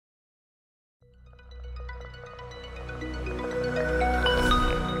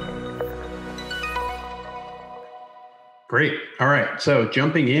Great. All right. So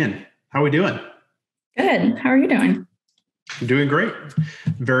jumping in, how are we doing? Good. How are you doing? Doing great.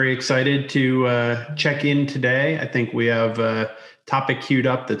 Very excited to check in today. I think we have a topic queued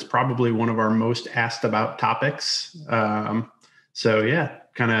up that's probably one of our most asked about topics. Kind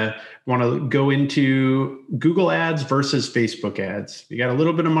of want to go into Google ads versus Facebook ads. You got a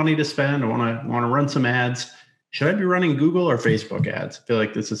little bit of money to spend. I want to run some ads. Should I be running Google or Facebook ads? I feel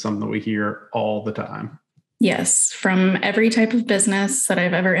like this is something that we hear all the time. Yes, from every type of business that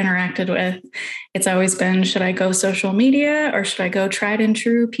I've ever interacted with, it's always been, should I go social media or should I go tried and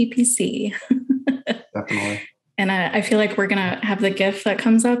true PPC? Definitely. And I feel like we're going to have the gift that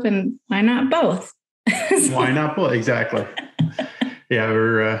comes up, and why not both? Why not both? Exactly. Yeah,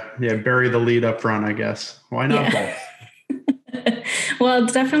 bury the lead up front, I guess. Why not both? Well,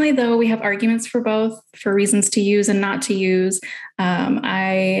 definitely, though, we have arguments for both, for reasons to use and not to use.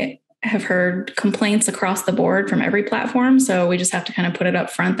 I have heard complaints across the board from every platform. So we just have to kind of put it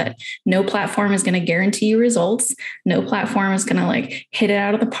up front that no platform is going to guarantee you results. No platform is going to hit it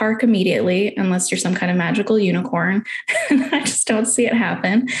out of the park immediately, unless you're some kind of magical unicorn. I just don't see it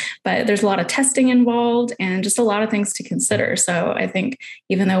happen. But there's a lot of testing involved and just a lot of things to consider. So I think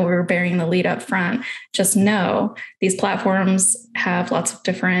even though we're bearing the lead up front, just know these platforms have lots of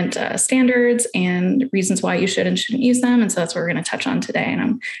different standards and reasons why you should and shouldn't use them. And so that's what we're going to touch on today. And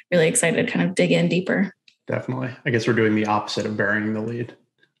I'm really excited to kind of dig in deeper. Definitely. I guess we're doing the opposite of burying the lead.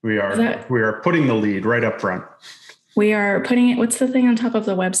 We are putting the lead right up front. We are putting it. What's the thing on top of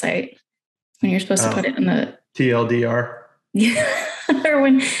the website when you're supposed to put it in the TLDR? Yeah. Or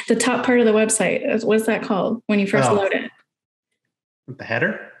when the top part of the website, what's that called when you first load it? The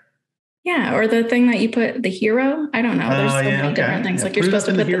header? Yeah. Or the thing that you put the hero. I don't know. There's so many different things. You're supposed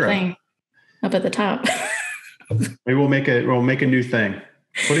to put the thing up at the top. Maybe we'll make a new thing.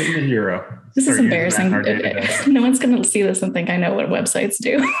 Put it in the hero. This is embarrassing. No one's going to see this and think I know what websites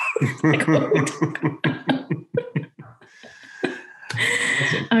do.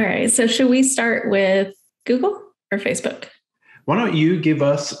 All right. So should we start with Google or Facebook? Why don't you give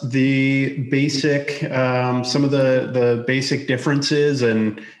us the basic, some of the basic differences,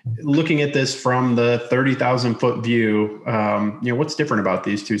 and looking at this from the 30,000 foot view, what's different about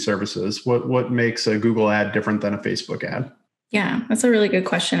these two services? What makes a Google ad different than a Facebook ad? Yeah, that's a really good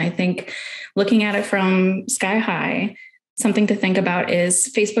question. I think looking at it from sky high, something to think about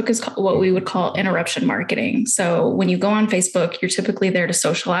is Facebook is what we would call interruption marketing. So when you go on Facebook, you're typically there to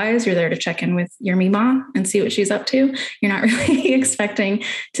socialize. You're there to check in with your Mima and see what she's up to. You're not really expecting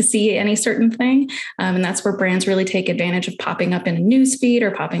to see any certain thing. And that's where brands really take advantage of popping up in a newsfeed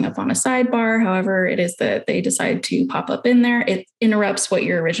or popping up on a sidebar. However it is that they decide to pop up in there, it interrupts what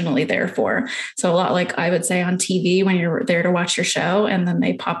you're originally there for. So a lot like I would say on TV when you're there to watch your show and then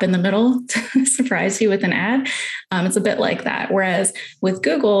they pop in the middle to surprise you with an ad. It's a bit like that. Whereas with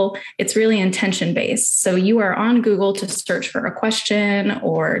Google, it's really intention based. So you are on Google to search for a question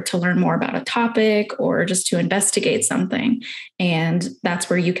or to learn more about a topic or just to investigate something. And that's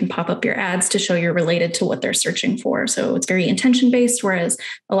where you can pop up your ads to show you're related to what they're searching for. So it's very intention based, whereas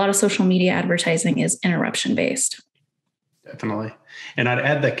a lot of social media advertising is interruption based. Definitely. And I'd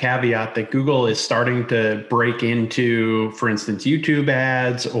add the caveat that Google is starting to break into, for instance, YouTube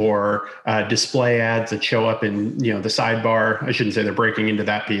ads or display ads that show up in, the sidebar. I shouldn't say they're breaking into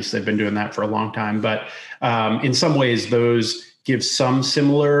that piece. They've been doing that for a long time. But in some ways, those give some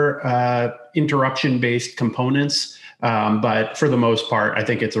similar interruption-based components. But for the most part, I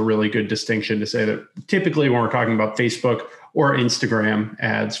think it's a really good distinction to say that typically when we're talking about Facebook or Instagram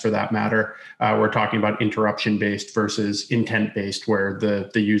ads for that matter, we're talking about interruption-based versus intent-based, where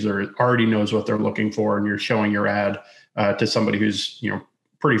the user already knows what they're looking for and you're showing your ad to somebody who's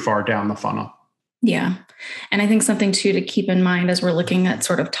pretty far down the funnel. Yeah. And I think something too to keep in mind as we're looking at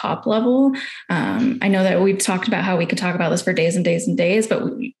sort of top level. I know that we've talked about how we could talk about this for days and days and days, but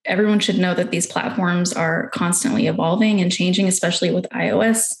everyone should know that these platforms are constantly evolving and changing, especially with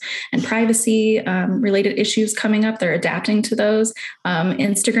iOS and privacy related issues coming up. They're adapting to those.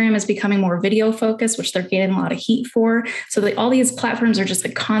 Instagram is becoming more video focused, which they're getting a lot of heat for. So all these platforms are just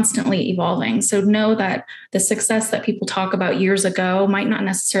constantly evolving. So know that the success that people talk about years ago might not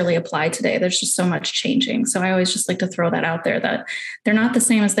necessarily apply today. There's just so much changing. So I always just like to throw that out there that they're not the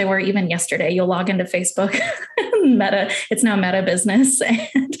same as they were even yesterday. You'll log into Facebook, Meta, it's now Meta Business,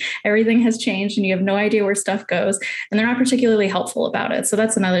 and everything has changed and you have no idea where stuff goes, and they're not particularly helpful about it. So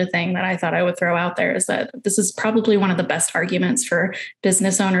that's another thing that I thought I would throw out there, is that this is probably one of the best arguments for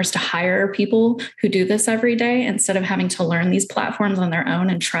business owners to hire people who do this every day instead of having to learn these platforms on their own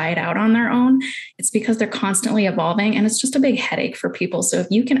and try it out on their own. It's because they're constantly evolving, and it's just a big headache for people. So if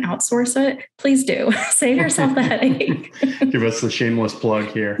you can outsource it, please do. Save yourself the headache. Give us the shameless plug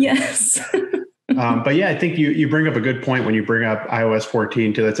here. Yes. But yeah, I think you bring up a good point when you bring up iOS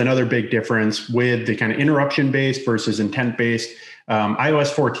 14 too. That's another big difference with the kind of interruption-based versus intent-based.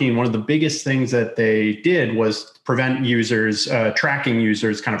 iOS 14, one of the biggest things that they did was prevent users, tracking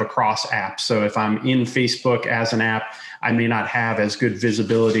users kind of across apps. So if I'm in Facebook as an app, I may not have as good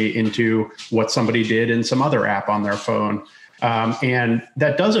visibility into what somebody did in some other app on their phone. And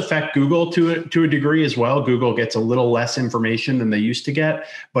that does affect Google to a degree as well. Google gets a little less information than they used to get,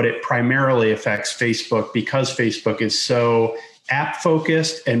 but it primarily affects Facebook because Facebook is so app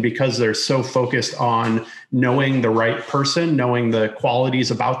focused, and because they're so focused on knowing the right person, knowing the qualities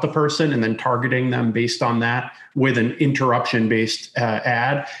about the person, and then targeting them based on that with an interruption based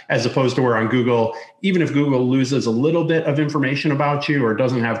ad, as opposed to where on Google, even if Google loses a little bit of information about you or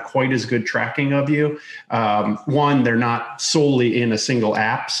doesn't have quite as good tracking of you, one, they're not solely in a single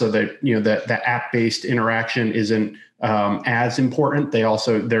app, so that the app based interaction isn't as important.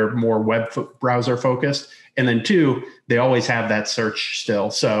 They're more web browser focused. And then two, they always have that search still.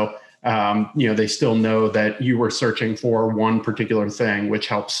 So, they still know that you were searching for one particular thing, which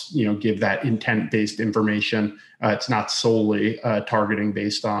helps, give that intent-based information. It's not solely targeting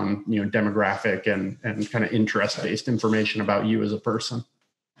based on, demographic and kind of interest-based information about you as a person.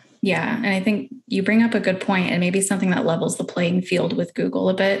 Yeah. And I think you bring up a good point, and maybe something that levels the playing field with Google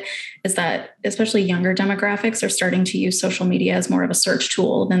a bit is that especially younger demographics are starting to use social media as more of a search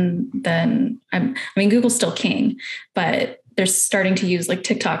tool Google's still king, but they're starting to use, like,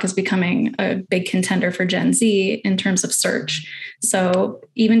 TikTok is becoming a big contender for Gen Z in terms of search. So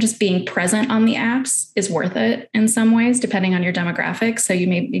even just being present on the apps is worth it in some ways, depending on your demographics. So you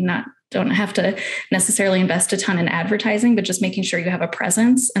maybe don't have to necessarily invest a ton in advertising, but just making sure you have a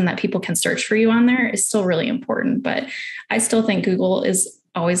presence and that people can search for you on there is still really important. But I still think Google is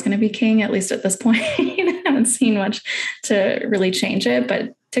always going to be king, at least at this point. I haven't seen much to really change it,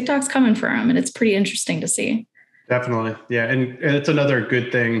 but TikTok's coming for them, and it's pretty interesting to see. Definitely. Yeah. And it's another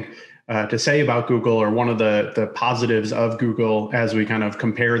good thing to say about Google, or one of the positives of Google as we kind of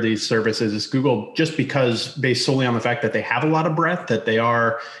compare these services, is Google, just because based solely on the fact that they have a lot of breadth, that they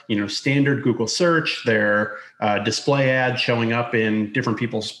are, standard Google search, their display ads showing up in different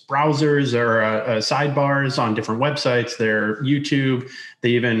people's browsers or sidebars on different websites, their YouTube. They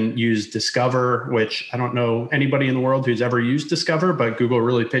even use Discover, which I don't know anybody in the world who's ever used Discover, but Google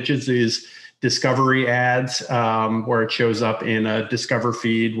really pitches these discovery ads where it shows up in a Discover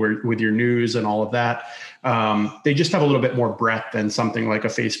feed with your news and all of that. They just have a little bit more breadth than something like a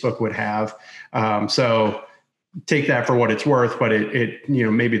Facebook would have. So take that for what it's worth, but it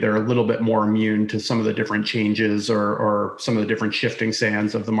maybe they're a little bit more immune to some of the different changes or some of the different shifting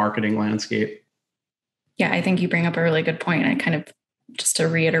sands of the marketing landscape. Yeah, I think you bring up a really good point. I kind of, just to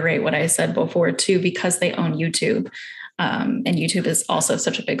reiterate what I said before too, because they own YouTube. And YouTube is also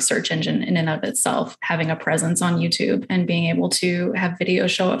such a big search engine in and of itself. Having a presence on YouTube and being able to have videos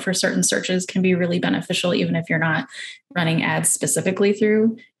show up for certain searches can be really beneficial, even if you're not running ads specifically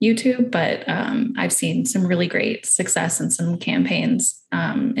through YouTube. But I've seen some really great success in some campaigns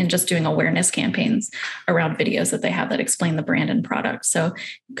and just doing awareness campaigns around videos that they have that explain the brand and product. So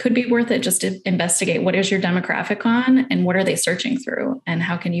it could be worth it just to investigate what is your demographic on and what are they searching through and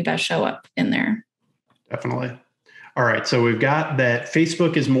how can you best show up in there. Definitely. All right, so we've got that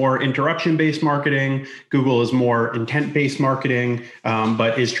Facebook is more interruption-based marketing, Google is more intent-based marketing,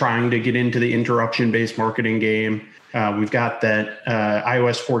 but is trying to get into the interruption-based marketing game. We've got that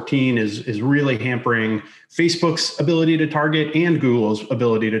iOS 14 is really hampering Facebook's ability to target and Google's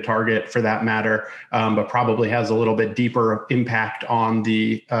ability to target, for that matter, but probably has a little bit deeper impact on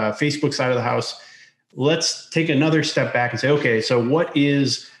the Facebook side of the house. Let's take another step back and say, okay, so what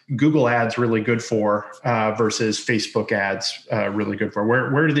is Google ads really good for versus Facebook ads really good for?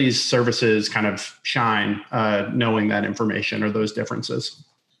 Where do these services kind of shine, knowing that information or those differences?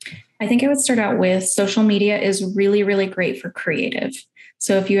 I think I would start out with social media is really, really great for creative.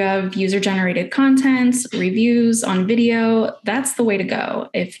 So if you have user-generated content, reviews on video, that's the way to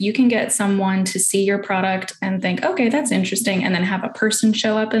go. If you can get someone to see your product and think, okay, that's interesting, and then have a person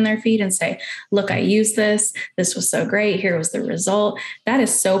show up in their feed and say, look, I used this. This was so great. Here was the result. That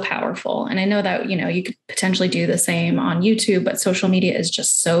is so powerful. And I know that, you could potentially do the same on YouTube, but social media is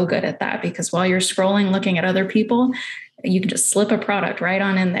just so good at that, because while you're scrolling, looking at other people, you can just slip a product right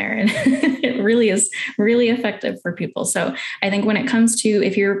on in there. And it really is really effective for people. So I think when it comes to,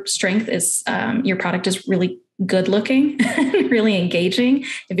 if your strength is your product is really good looking, really engaging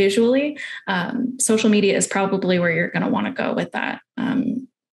visually, social media is probably where you're going to want to go with that.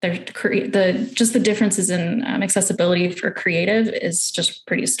 The differences in accessibility for creative is just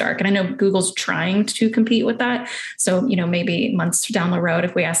pretty stark. And I know Google's trying to compete with that. So, maybe months down the road,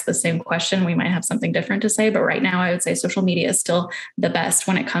 if we ask the same question, we might have something different to say. But right now, I would say social media is still the best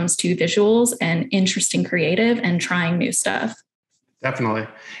when it comes to visuals and interesting creative and trying new stuff. Definitely.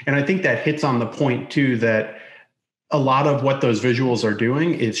 And I think that hits on the point too, that a lot of what those visuals are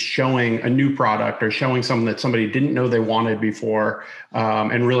doing is showing a new product or showing something that somebody didn't know they wanted before,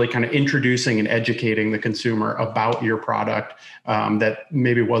 and really kind of introducing and educating the consumer about your product that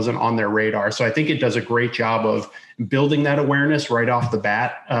maybe wasn't on their radar. So I think it does a great job of building that awareness right off the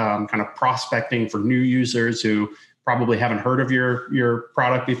bat, kind of prospecting for new users who probably haven't heard of your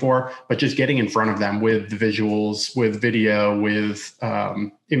product before, but just getting in front of them with the visuals, with video, with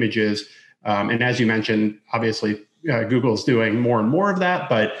images. And as you mentioned, obviously, Google's doing more and more of that,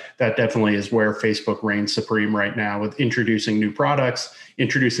 but that definitely is where Facebook reigns supreme right now with introducing new products,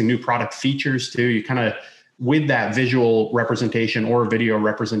 introducing new product features too. You kind of, with that visual representation or video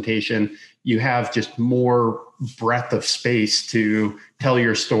representation, you have just more breadth of space to tell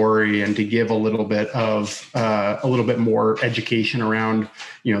your story and to give a little bit more education around,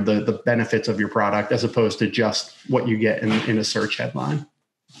 the benefits of your product as opposed to just what you get in a search headline.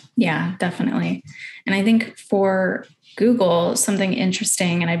 Yeah, definitely. And I think for Google, something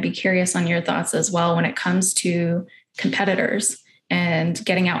interesting, and I'd be curious on your thoughts as well, when it comes to competitors and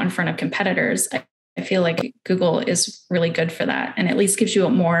getting out in front of competitors, I feel like Google is really good for that, and at least gives you a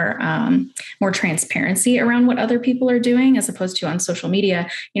more transparency around what other people are doing, as opposed to on social media.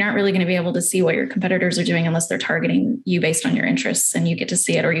 You're not really going to be able to see what your competitors are doing unless they're targeting you based on your interests, and you get to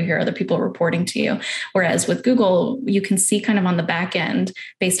see it or you hear other people reporting to you. Whereas with Google, you can see kind of on the back end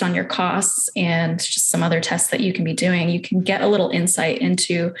based on your costs and just some other tests that you can be doing. You can get a little insight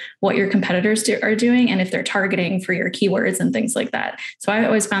into what your competitors are doing and if they're targeting for your keywords and things like that. So I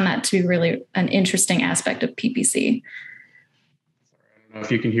always found that to be really an interesting aspect of PPC. I don't know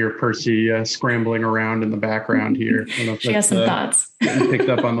if you can hear Percy scrambling around in the background here. I don't know if she has some thoughts. Picked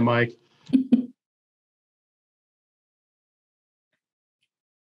up on the mic.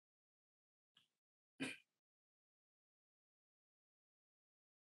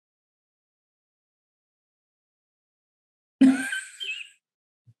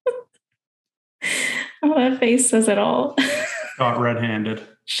 Oh, that face says it all. Caught red-handed.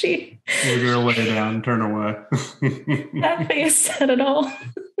 We're gonna lay down, turn away. That face said it all.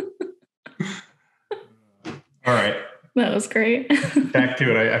 All right. That was great. Back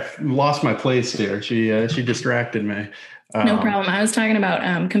to it. I lost my place here. She distracted me. No problem. I was talking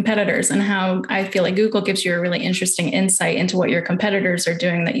about competitors and how I feel like Google gives you a really interesting insight into what your competitors are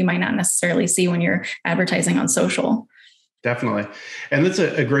doing that you might not necessarily see when you're advertising on social. Definitely. And that's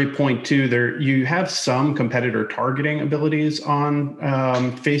a great point too. There, you have some competitor targeting abilities on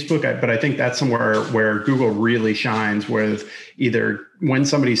Facebook, but I think that's somewhere where Google really shines with either when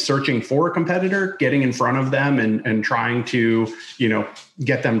somebody's searching for a competitor, getting in front of them and trying to,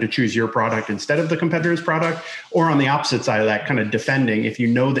 get them to choose your product instead of the competitor's product, or on the opposite side of that, kind of defending if you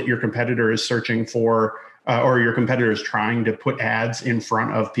know that your competitor is searching for or your competitor is trying to put ads in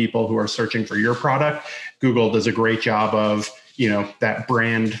front of people who are searching for your product. Google does a great job of, that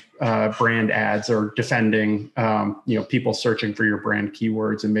brand ads or defending, people searching for your brand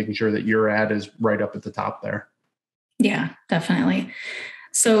keywords and making sure that your ad is right up at the top there. Yeah, definitely.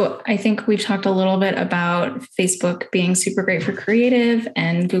 So I think we've talked a little bit about Facebook being super great for creative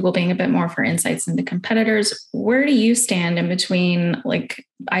and Google being a bit more for insights into competitors. Where do you stand in between like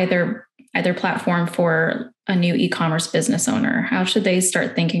either platform for a new e-commerce business owner? How should they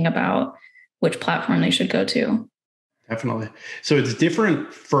start thinking about which platform they should go to? Definitely. So it's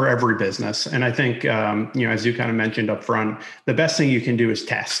different for every business. And I think, as you kind of mentioned up front, the best thing you can do is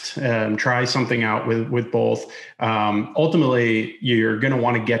test, try something out with both. Ultimately, you're going to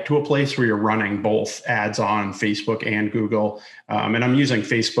want to get to a place where you're running both ads on Facebook and Google. And I'm using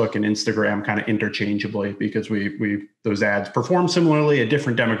Facebook and Instagram kind of interchangeably because those ads perform similarly, a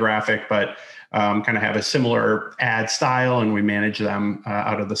different demographic, but kind of have a similar ad style, and we manage them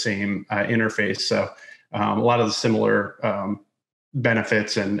out of the same interface. So a lot of the similar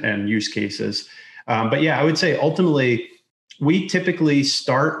benefits and use cases. But yeah, I would say ultimately, we typically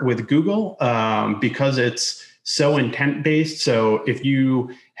start with Google because it's so intent-based. So if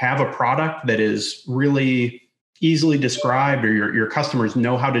you have a product that is really easily described, or your customers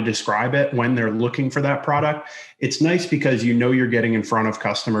know how to describe it when they're looking for that product, it's nice because you know you're getting in front of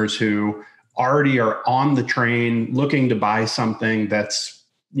customers who already are on the train looking to buy something that's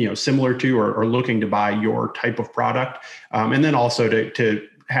similar to or looking to buy your type of product, and then also to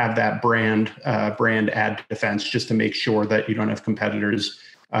have that brand ad defense, just to make sure that you don't have competitors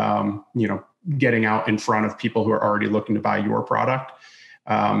getting out in front of people who are already looking to buy your product.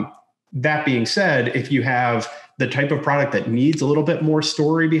 That being said, if you have the type of product that needs a little bit more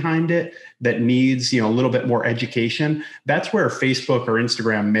story behind it, that needs a little bit more education, that's where Facebook or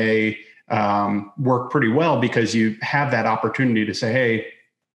Instagram may work pretty well, because you have that opportunity to say, hey,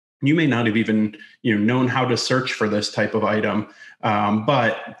 you may not have even known how to search for this type of item,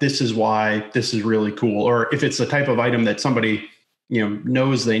 but this is why this is really cool. Or if it's the type of item that somebody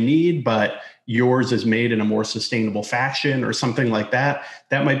knows they need, but yours is made in a more sustainable fashion or something like that,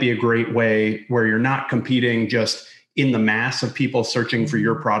 that might be a great way where you're not competing just in the mass of people searching for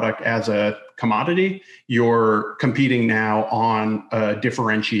your product as a commodity. You're competing now on a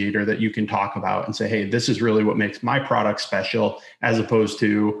differentiator that you can talk about and say, hey, this is really what makes my product special, as opposed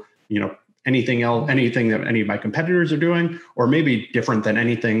to anything else, anything that any of my competitors are doing, or maybe different than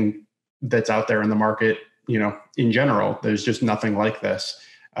anything that's out there in the market in general. There's just nothing like this.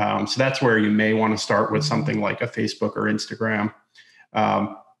 So that's where you may want to start with something like a Facebook or Instagram.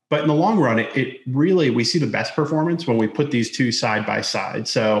 But in the long run, it really, we see the best performance when we put these two side by side.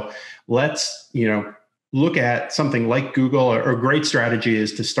 So let's, look at something like Google. Or a great strategy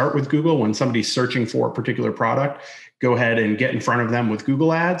is to start with Google. When somebody's searching for a particular product, go ahead and get in front of them with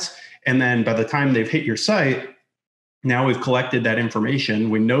Google ads. And then by the time they've hit your site, now we've collected that information.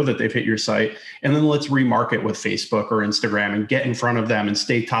 We know that they've hit your site, and then let's remarket with Facebook or Instagram and get in front of them and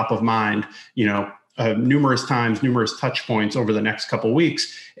stay top of mind, numerous times, numerous touch points over the next couple of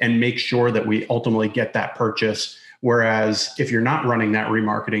weeks, and make sure that we ultimately get that purchase. Whereas if you're not running that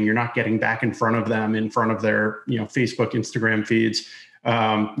remarketing, you're not getting back in front of them, in front of their, Facebook, Instagram feeds.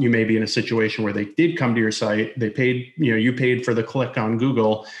 You may be in a situation where they did come to your site, they paid, you paid for the click on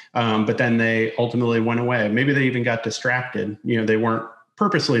Google, but then they ultimately went away. Maybe they even got distracted. They weren't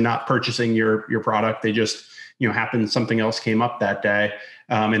purposely not purchasing your product. They just, happened, something else came up that day,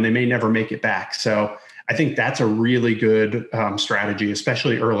 and they may never make it back. So I think that's a really good strategy,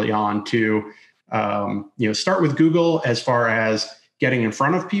 especially early on, to, start with Google as far as getting in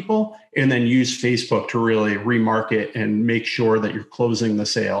front of people, and then use Facebook to really remarket and make sure that you're closing the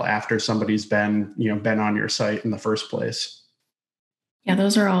sale after somebody's been on your site in the first place. Yeah,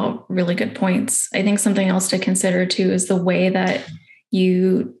 those are all really good points. I think something else to consider too is the way that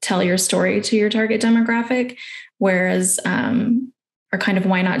you tell your story to your target demographic, whereas or kind of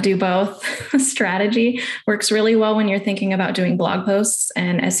why not do both strategy works really well when you're thinking about doing blog posts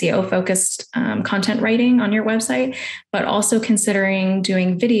and SEO focused content writing on your website, but also considering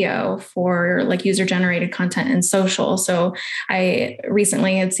doing video for like user generated content and social. So I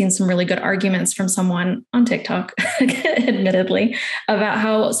recently had seen some really good arguments from someone on TikTok, admittedly, about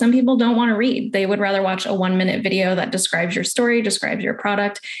how some people don't want to read. They would rather watch a 1-minute video that describes your story, describes your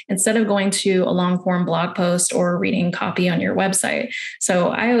product, instead of going to a long form blog post or reading copy on your website. So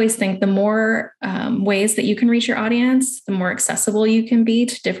I always think the more ways that you can reach your audience, the more accessible you can be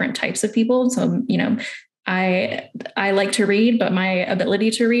to different types of people. So, I like to read, but my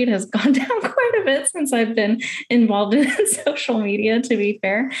ability to read has gone down quite a bit since I've been involved in social media, to be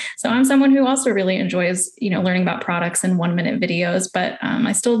fair. So I'm someone who also really enjoys, learning about products in 1-minute videos, but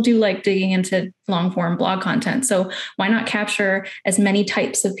I still do like digging into long form blog content. So why not capture as many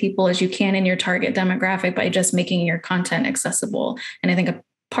types of people as you can in your target demographic by just making your content accessible? And I think a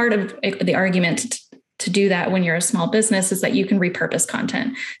part of the argument to do that when you're a small business is that you can repurpose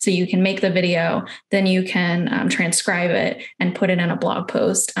content. So you can make the video, then you can transcribe it and put it in a blog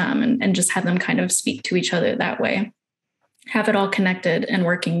post, and just have them kind of speak to each other that way. Have it all connected and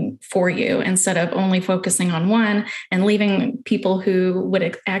working for you, instead of only focusing on one and leaving people who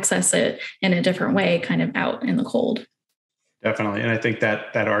would access it in a different way kind of out in the cold. Definitely. And I think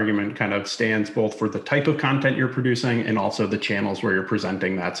that argument kind of stands both for the type of content you're producing and also the channels where you're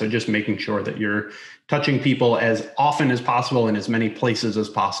presenting that. So just making sure that you're touching people as often as possible in as many places as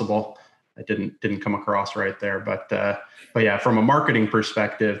possible. I didn't come across right there, but yeah, from a marketing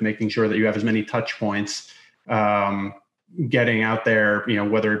perspective, making sure that you have as many touch points, getting out there,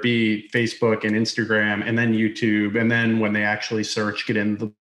 whether it be Facebook and Instagram and then YouTube, and then when they actually search, get in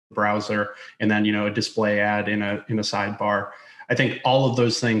the browser, and then a display ad in a sidebar. I think all of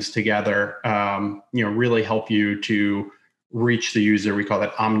those things together really help you to reach the user. We call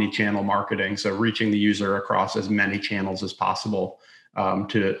that omni-channel marketing, so reaching the user across as many channels as possible,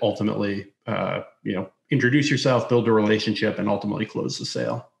 to ultimately introduce yourself, build a relationship, and ultimately close the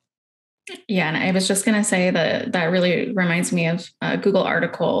sale. Yeah. And I was just going to say that really reminds me of a Google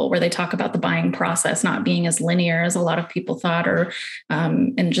article where they talk about the buying process not being as linear as a lot of people thought, or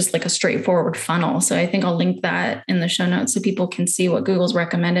and just like a straightforward funnel. So I think I'll link that in the show notes so people can see what Google's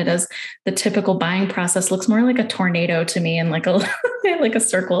recommended as the typical buying process. Looks more like a tornado to me, and like a like a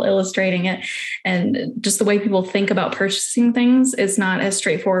circle illustrating it. And just the way people think about purchasing things is not as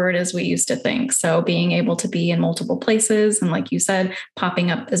straightforward as we used to think. So being able to be in multiple places and, like you said,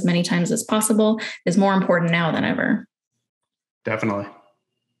 popping up as many times as possible is more important now than ever. Definitely.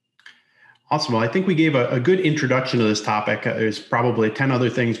 Awesome. Well, I think we gave a good introduction to this topic. There's probably 10 other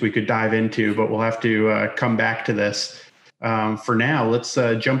things we could dive into, but we'll have to come back to this. For now, let's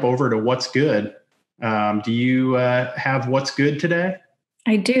jump over to what's good. Do you have what's good today?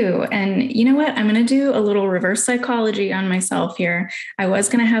 I do. And you know what? I'm going to do a little reverse psychology on myself here. I was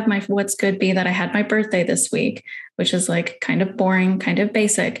going to have my what's good be that I had my birthday this week, which is like kind of boring, kind of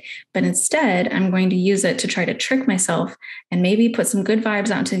basic. But instead, I'm going to use it to try to trick myself and maybe put some good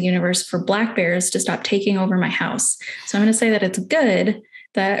vibes out into the universe for black bears to stop taking over my house. So I'm going to say that it's good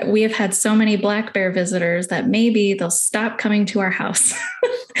that we have had so many black bear visitors that maybe they'll stop coming to our house.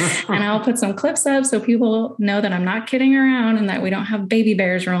 And I'll put some clips up so people know that I'm not kidding around and that we don't have baby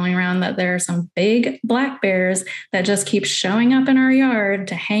bears rolling around, that there are some big black bears that just keep showing up in our yard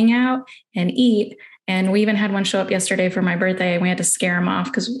to hang out and eat. And we even had one show up yesterday for my birthday, and we had to scare him off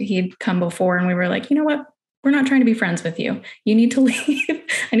because he'd come before, and we were like, you know what? We're not trying to be friends with you. You need to leave.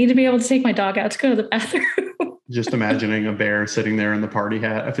 I need to be able to take my dog out to go to the bathroom. Just imagining a bear sitting there in the party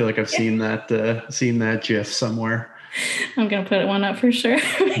hat. I feel like I've seen that GIF somewhere. I'm going to put one up for sure.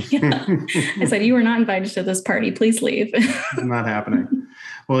 Yeah. I said, you were not invited to this party. Please leave. It's not happening.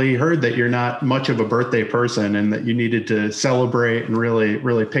 Well, he heard that you're not much of a birthday person and that you needed to celebrate and really,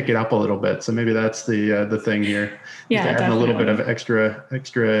 really pick it up a little bit. So maybe that's the thing here. Yeah, adding a little bit of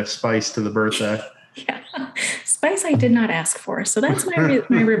extra spice to the birthday. Yeah. Spice I did not ask for. So that's my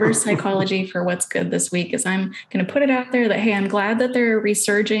reverse psychology for what's good this week is I'm going to put it out there that, hey, I'm glad that they're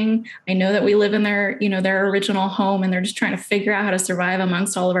resurging. I know that we live in their original home, and they're just trying to figure out how to survive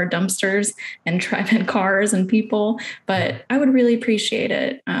amongst all of our dumpsters and drive-in cars and people. But I would really appreciate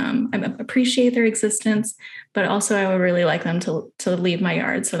it. I appreciate their existence, but also I would really like them to leave my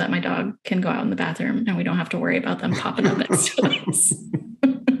yard so that my dog can go out in the bathroom and we don't have to worry about them popping up next to us.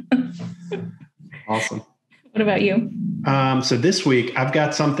 Awesome. What about you? So this week I've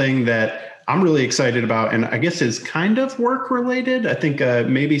got something that I'm really excited about, and I guess is kind of work related. I think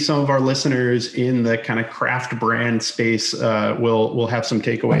maybe some of our listeners in the kind of craft brand space will have some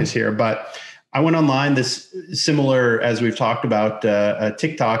takeaways here. But I went online, this similar as we've talked about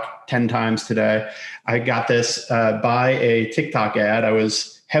TikTok 10 times today. I got this by a TikTok ad. I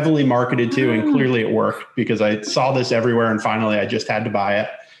was heavily marketed to, and clearly it worked because I saw this everywhere, and finally I just had to buy it.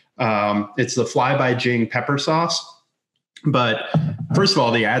 It's the Fly by Jing pepper sauce. But first of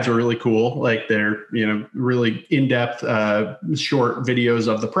all, the ads are really cool. Like they're, really in-depth, short videos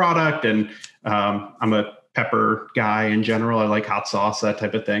of the product. And I'm a pepper guy in general. I like hot sauce, that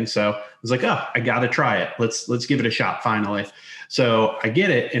type of thing. So I was like, oh, I got to try it. Let's give it a shot finally. So I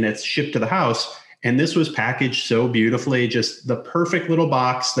get it, and it's shipped to the house. And this was packaged so beautifully, just the perfect little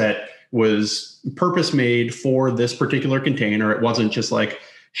box that was purpose made for this particular container. It wasn't just like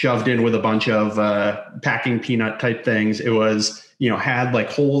shoved in with a bunch of packing peanut type things. It was, had like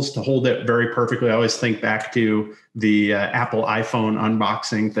holes to hold it very perfectly. I always think back to the Apple iPhone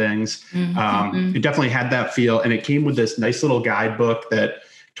unboxing things. Mm-hmm. It definitely had that feel. And it came with this nice little guidebook that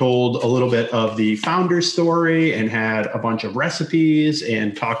told a little bit of the founder's story and had a bunch of recipes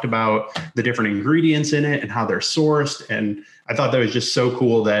and talked about the different ingredients in it and how they're sourced. And I thought that was just so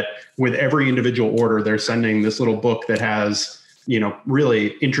cool that with every individual order, they're sending this little book that has,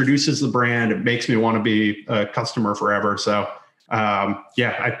 really introduces the brand. It makes me want to be a customer forever. So,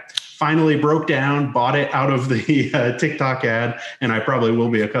 I finally broke down, bought it out of the TikTok ad, and I probably will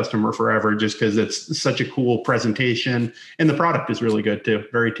be a customer forever just because it's such a cool presentation. And the product is really good too.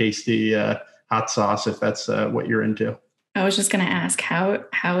 Very tasty hot sauce, if that's what you're into. I was just going to ask,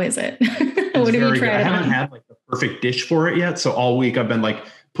 how is it? What have you tried? I haven't had like the perfect dish for it yet. So all week I've been like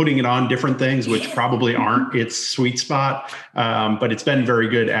putting it on different things, which probably aren't its sweet spot. But it's been very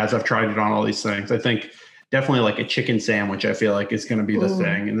good as I've tried it on all these things. I think definitely like a chicken sandwich, I feel like is going to be the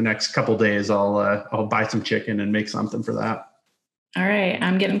thing. In the next couple of days, I'll buy some chicken and make something for that. All right.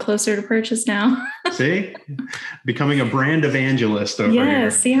 I'm getting closer to purchase now. See, becoming a brand evangelist over here. Yeah.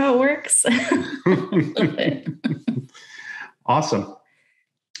 See how it works. Awesome.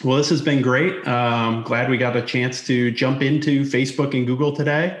 Well, this has been great. Glad we got a chance to jump into Facebook and Google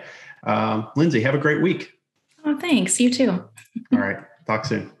today. Lindsay, have a great week. Oh, thanks. You too. All right. Talk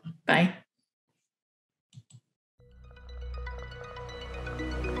soon. Bye.